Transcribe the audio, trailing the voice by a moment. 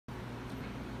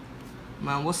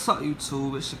Man, what's up,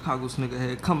 YouTube? It's Chicago's Nigga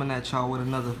Head coming at y'all with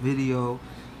another video.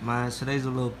 Man, today's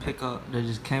a little pickup that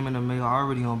just came in the mail. I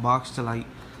already unboxed it, like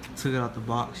took it out the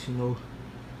box, you know.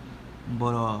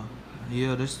 But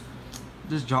yeah, this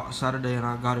dropped Saturday and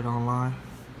I got it online.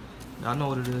 Y'all know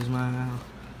what it is, man.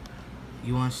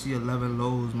 UNC 11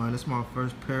 lows, man. This is my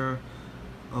first pair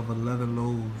of 11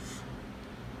 lows.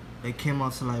 They came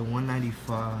out to like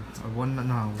 195 or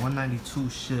 192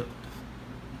 shipped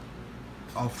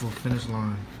off of finish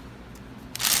line.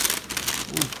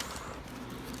 Oof.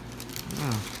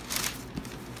 Yeah.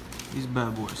 These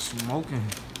bad boys smoking.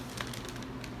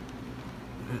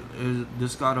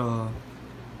 This got a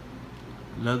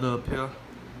leather up here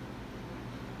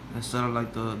instead of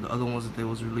like the other ones that they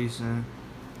was releasing.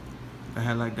 It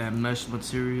had like that mesh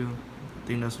material. I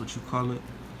think that's what you call it.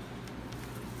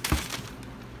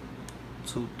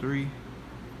 2, 3.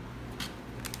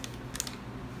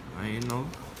 And you know,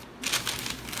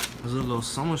 there's a little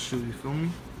summer shoe, you feel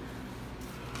me?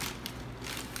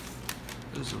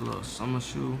 This is a little summer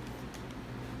shoe.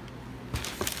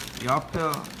 Y'all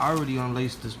pair, I already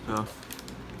unlaced this pair,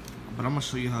 but I'm gonna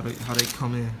show you how they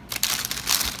come in.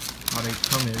 How they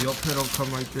come in. Your pair don't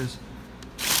come like this.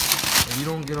 If you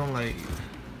don't get them like,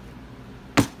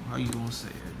 how you gonna say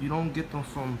it? If you don't get them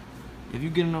from, if you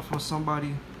getting them from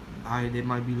somebody, they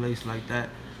might be laced like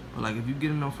that. But like if you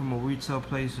getting them from a retail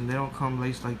place and they don't come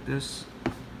laced like this,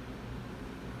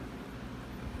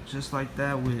 just like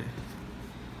that with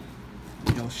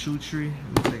your shoe tree.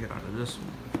 Let me take it out of this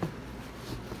one.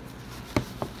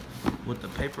 With the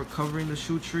paper covering the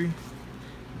shoe tree,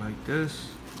 like this,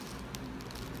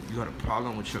 you got a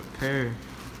problem with your pair.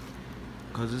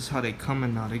 Cause this is how they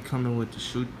coming now. They coming with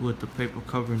the paper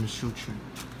covering the shoe tree.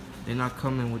 They're not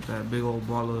coming with that big old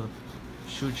ball of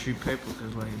shoe tree paper.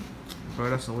 Cause like, bro,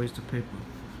 that's a waste of paper.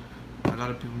 A lot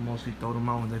of people mostly throw them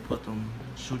out when they put them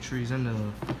shoe trees in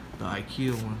the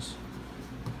IKEA ones.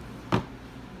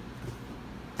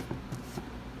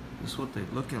 This is what they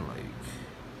looking like.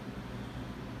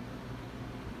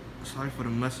 Sorry for the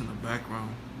mess in the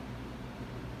background.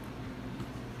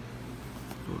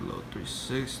 Do a little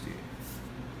 360.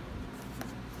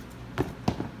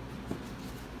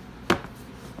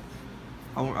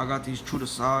 I got these true to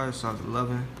size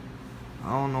 11. I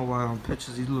don't know why on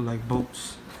pictures these look like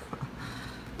boats.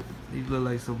 These look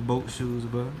like some boat shoes,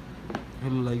 bro. They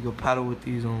look like you go paddle with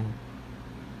these on.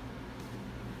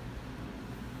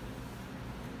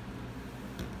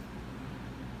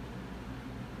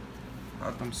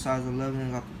 Got them size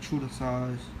 11, got the true to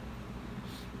size.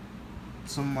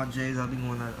 Some of my J's I be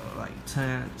going at like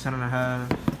 10 and a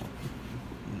half.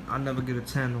 I never get a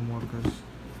 10 no more because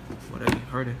well, they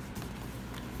hurting.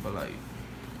 But like,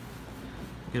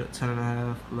 get a 10 and a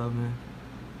half, 11.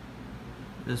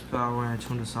 This pair I ran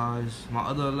true to size. My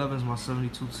other 11s, my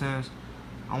 72 10s,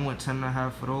 I went 10 and a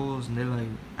half for those, and they like,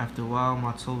 after a while,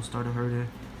 my toes started hurting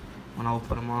when I would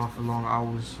put them on for long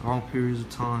hours, long periods of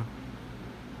time.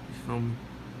 You feel me?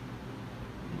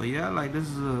 But yeah, like this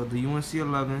is the UNC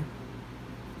 11,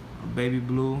 a baby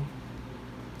blue,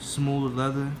 smooth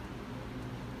leather.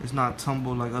 It's not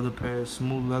tumble like other pairs,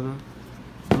 smooth leather,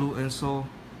 blue insole.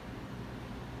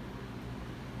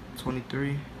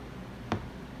 23,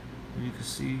 you can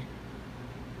see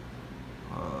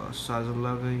size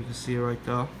 11, you can see it right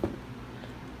there. I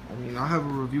mean, I have a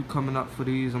review coming up for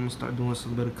these. I'm gonna start doing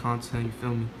some better content, you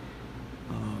feel me?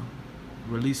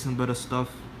 Releasing better stuff.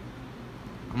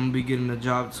 I'm gonna be getting a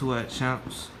job too at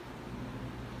Champs,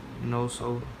 you know,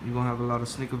 so you're gonna have a lot of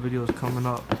sneaker videos coming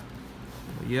up.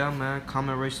 But yeah, man,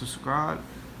 comment, rate, subscribe.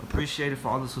 Appreciate it for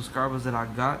all the subscribers that I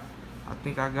got. I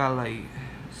think I got like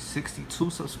 62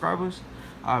 subscribers.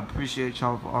 I appreciate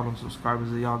y'all for all them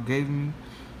subscribers that y'all gave me.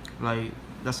 Like,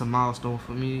 that's a milestone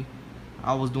for me.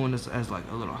 I was doing this as like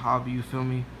a little hobby, you feel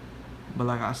me? But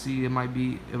like, I see it might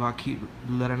be, if I keep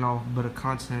letting off better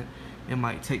content, it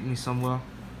might take me somewhere.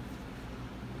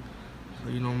 So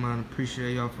you know, man,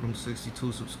 appreciate y'all for them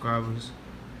 62 subscribers.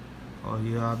 Oh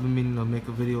yeah, I've been meaning to make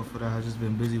a video for that. I've just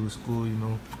been busy with school, you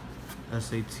know,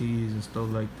 SATs and stuff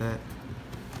like that.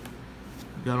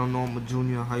 Y'all don't know I'm a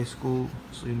junior in high school,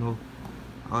 so you know,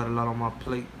 I had a lot on my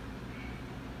plate.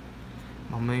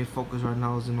 My main focus right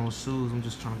now is in on shoes. I'm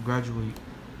just trying to graduate.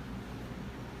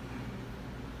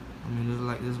 I mean,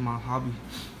 this is my hobby.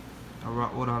 I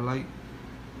rock what I like.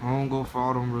 I don't go for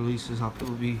all them releases, how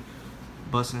people be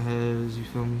busting heads, you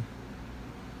feel me?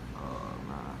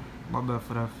 Nah, my bad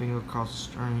for that finger across the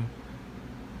string.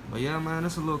 But yeah, man,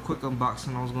 it's a little quick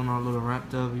unboxing. I was going on a little rant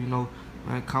there, you know,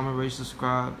 man, comment, rate,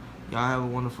 subscribe. Y'all have a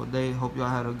wonderful day. Hope y'all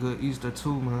had a good Easter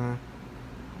too, man.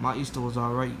 My Easter was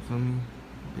alright, you feel me?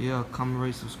 But yeah, comment,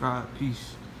 rate, subscribe.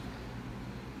 Peace.